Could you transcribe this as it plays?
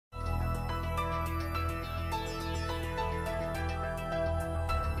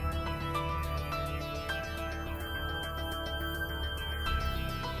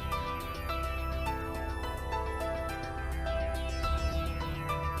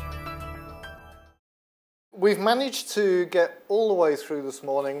we've managed to get all the way through this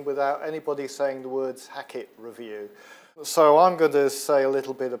morning without anybody saying the words Hackett review. So I'm going to say a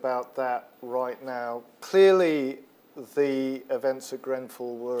little bit about that right now. Clearly, the events at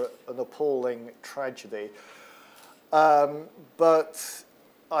Grenfell were an appalling tragedy. But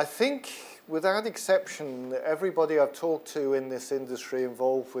I think, without exception, everybody I've talked to in this industry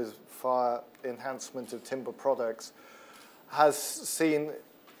involved with fire enhancement of timber products has seen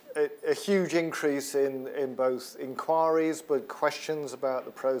a huge increase in both inquiries, but questions about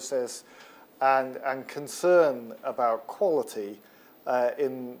the process and concern about quality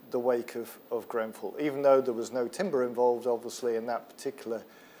in the wake of Grenfell. Even though there was no timber involved, obviously, in that particular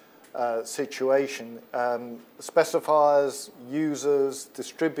situation, specifiers, users,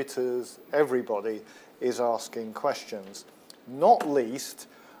 distributors, everybody is asking questions, not least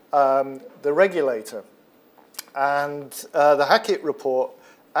the regulator. And the Hackett report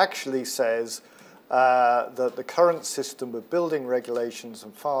actually says that the current system of building regulations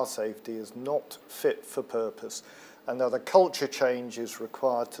and fire safety is not fit for purpose, and that a culture change is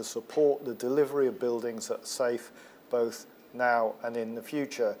required to support the delivery of buildings that are safe both now and in the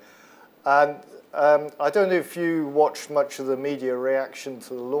future. And I don't know if you watched much of the media reaction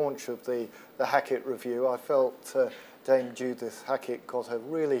to the launch of the Hackett review. I felt Dame Judith Hackett got a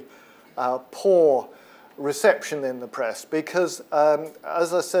really poor reception in the press because,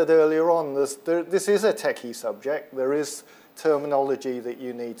 as I said earlier on, this is a techie subject. There is terminology that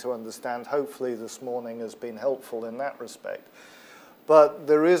you need to understand. Hopefully this morning has been helpful in that respect. But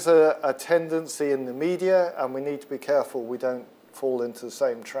there is a tendency in the media, and we need to be careful we don't fall into the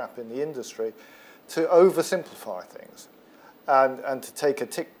same trap in the industry, to oversimplify things and to take a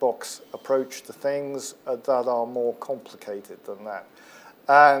tick box approach to things that are more complicated than that.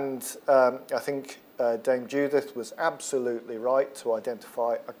 And I think Dame Judith was absolutely right to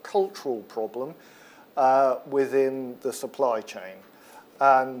identify a cultural problem within the supply chain.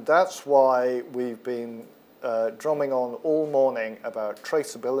 And that's why we've been drumming on all morning about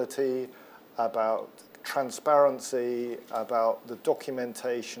traceability, about transparency, about the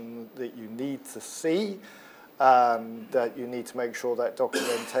documentation that you need to see, that you need to make sure that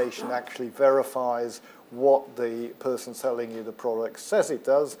documentation actually verifies what the person selling you the product says it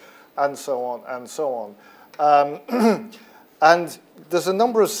does, and so on and so on. And there's a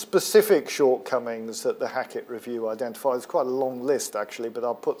number of specific shortcomings that the Hackett review identifies. Quite a long list, actually, but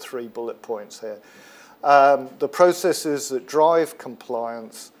I'll put 3 bullet points here. The processes that drive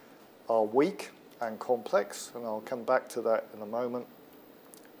compliance are weak and complex, and I'll come back to that in a moment.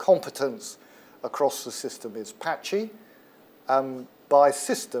 Competence across the system is patchy. By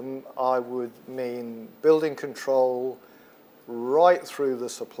system, I would mean building control right through the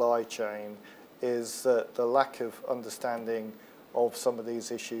supply chain is that the lack of understanding of some of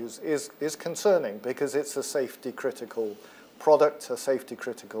these issues is concerning because it's a safety critical product, a safety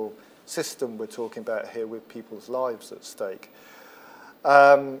critical system we're talking about here with people's lives at stake.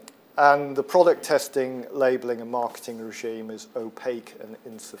 And the product testing, labeling and marketing regime is opaque and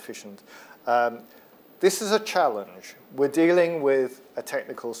insufficient. This is a challenge. We're dealing with a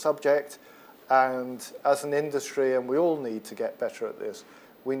technical subject, and as an industry, and we all need to get better at this,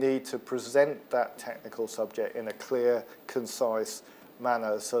 we need to present that technical subject in a clear, concise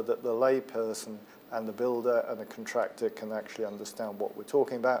manner so that the layperson and the builder and the contractor can actually understand what we're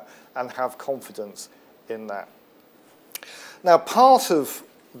talking about and have confidence in that. Now, part of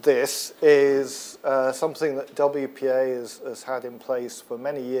this is something that WPA has had in place for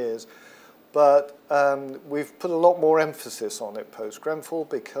many years, but we've put a lot more emphasis on it post-Grenfell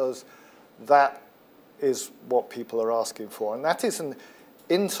because that is what people are asking for, and that is an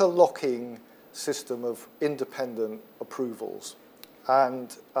interlocking system of independent approvals.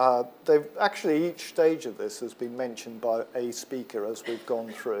 And they've actually, each stage of this has been mentioned by a speaker as we've gone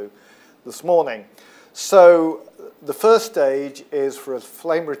through this morning. So the first stage is for a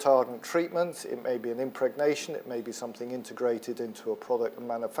flame retardant treatment. It may be an impregnation, it may be something integrated into a product and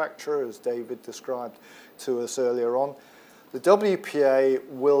manufacturer, as David described to us earlier on. The WPA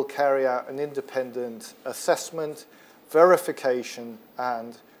will carry out an independent assessment, verification,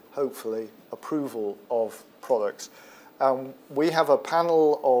 and hopefully approval of products. We have a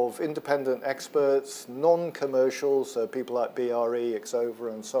panel of independent experts, non-commercial, so people like BRE,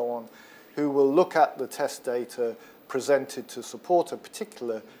 Exova, and so on, who will look at the test data presented to support a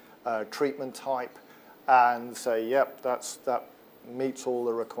particular treatment type and say, yep, that meets all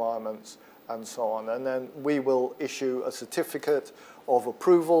the requirements, and so on. And then we will issue a certificate of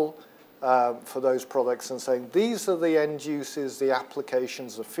approval for those products and saying, these are the end uses, the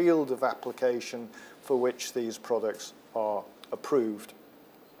applications, the field of application for which these products are approved.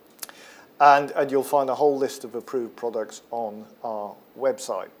 And you'll find a whole list of approved products on our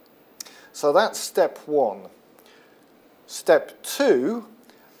website. So that's step one. Step two,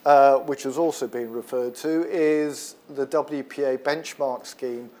 which has also been referred to, is the WPA benchmark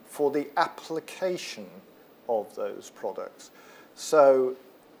scheme for the application of those products. So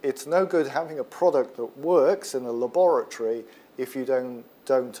it's no good having a product that works in a laboratory if you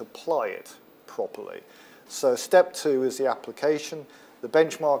don't apply it properly. So step two is the application. The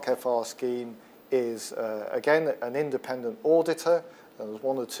benchmark FR scheme is, again, an independent auditor. There's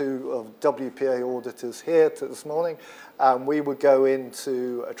one or two of WPA auditors here this morning. We would go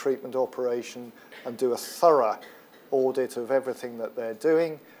into a treatment operation and do a thorough audit of everything that they're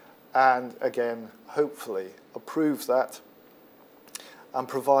doing, and again, hopefully approve that and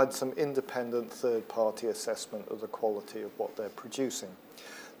provide some independent third-party assessment of the quality of what they're producing.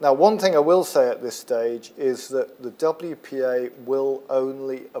 Now, one thing I will say at this stage is that the WPA will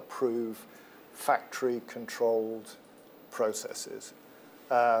only approve factory-controlled processes.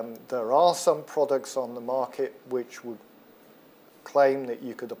 There are some products on the market which would claim that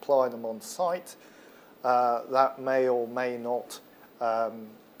you could apply them on site. That may or may not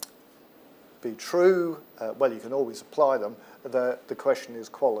be true. Well, you can always apply them. The question is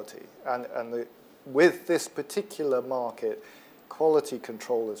quality. With this particular market, quality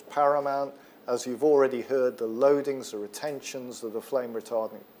control is paramount. As you've already heard, the loadings, the retentions of the flame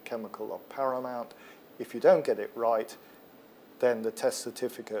retardant chemical are paramount. If you don't get it right, then the test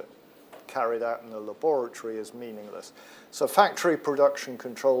certificate carried out in the laboratory is meaningless. So factory production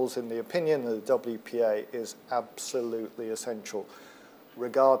controls, in the opinion of the WPA, is absolutely essential,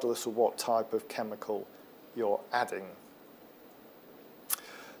 regardless of what type of chemical you're adding.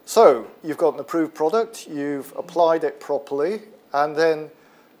 So you've got an approved product, you've applied it properly, and then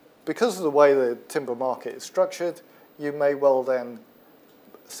because of the way the timber market is structured, you may well then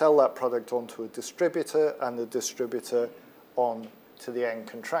sell that product onto a distributor and the distributor on to the end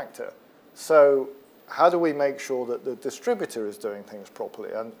contractor. So how do we make sure that the distributor is doing things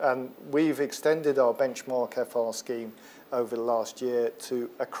properly? And we've extended our benchmark FR scheme over the last year to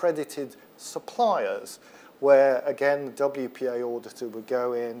accredited suppliers, where, again, the WPA auditor would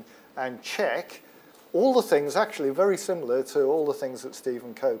go in and check all the things, actually very similar to all the things that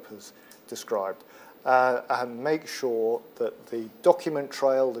Stephen Cope has described, and make sure that the document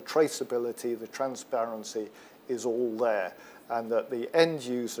trail, the traceability, the transparency is all there, and that the end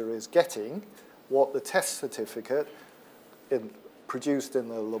user is getting what the test certificate produced in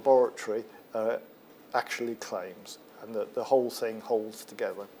the laboratory actually claims, and that the whole thing holds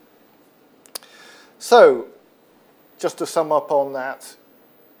together. So, just to sum up on that,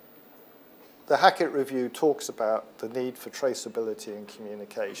 the Hackett Review talks about the need for traceability and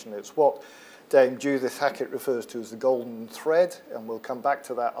communication. It's what Dame Judith Hackett refers to as the golden thread, and we'll come back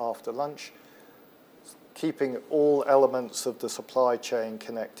to that after lunch, keeping all elements of the supply chain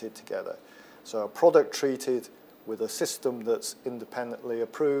connected together. So a product treated with a system that's independently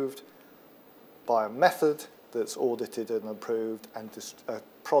approved by a method that's audited and approved, and a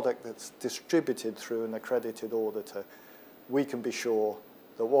product that's distributed through an accredited auditor, we can be sure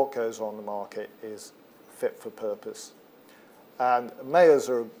that what goes on the market is fit for purpose. And Mayors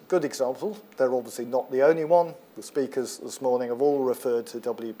are a good example. They're obviously not the only one. The speakers this morning have all referred to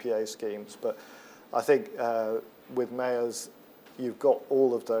WPA schemes, but I think with Mayors, you've got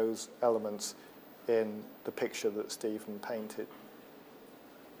all of those elements in the picture that Stephen painted.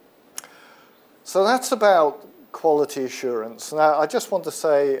 So that's about quality assurance. Now, I just want to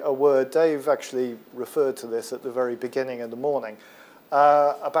say a word. Dave actually referred to this at the very beginning of the morning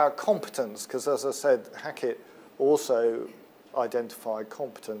about competence, because as I said, Hackett also identified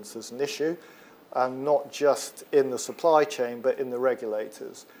competence as an issue, and not just in the supply chain, but in the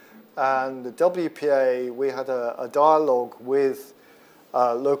regulators. And the WPA, we had a dialogue with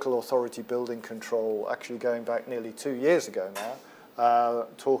local authority building control, actually going back nearly 2 years ago now,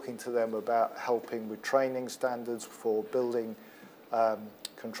 talking to them about helping with training standards for building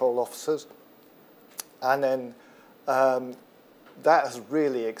control officers. And then that has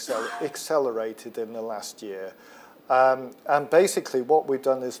really accelerated in the last year. And basically what we've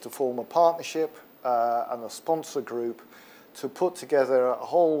done is to form a partnership and a sponsor group to put together a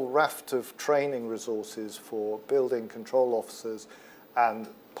whole raft of training resources for building control officers and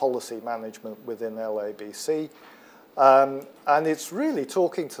policy management within LABC. And it's really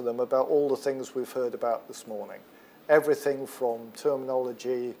talking to them about all the things we've heard about this morning. Everything from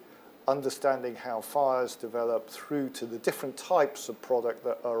terminology, understanding how fires develop, through to the different types of product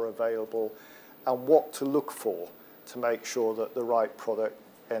that are available, and what to look for to make sure that the right product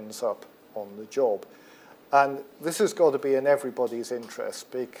ends up on the job. And this has got to be in everybody's interest,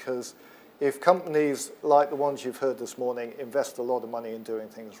 because if companies like the ones you've heard this morning invest a lot of money in doing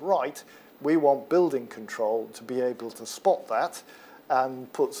things right, we want building control to be able to spot that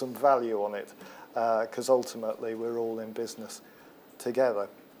and put some value on it, because ultimately we're all in business together.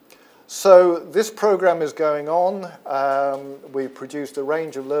 So this program is going on. We've produced a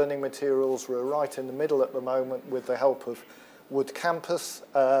range of learning materials. We're right in the middle at the moment with the help of Wood Campus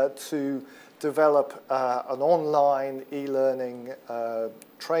to develop an online e-learning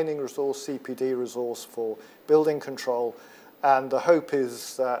training resource, CPD resource for building control. And the hope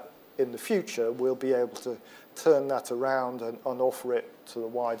is that in the future we'll be able to turn that around and offer it to the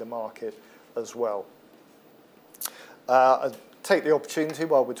wider market as well. I take the opportunity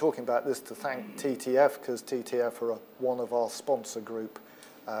while we're talking about this to thank TTF, because TTF are one of our sponsor group,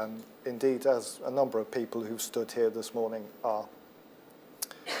 indeed as a number of people who've stood here this morning are.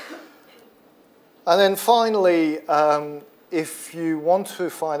 And then finally, if you want to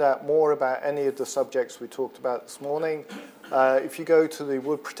find out more about any of the subjects we talked about this morning, if you go to the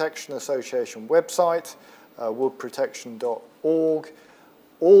Wood Protection Association website, woodprotection.org,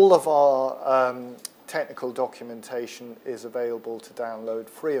 all of our technical documentation is available to download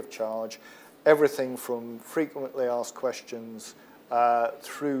free of charge. Everything from frequently asked questions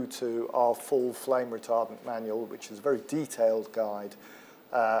through to our full flame retardant manual, which is a very detailed guide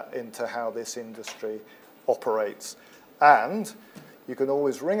into how this industry operates. And you can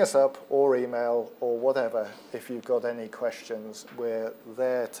always ring us up or email or whatever if you've got any questions. We're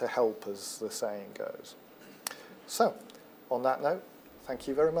there to help, as the saying goes. So, on that note, thank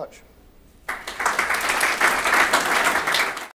you very much.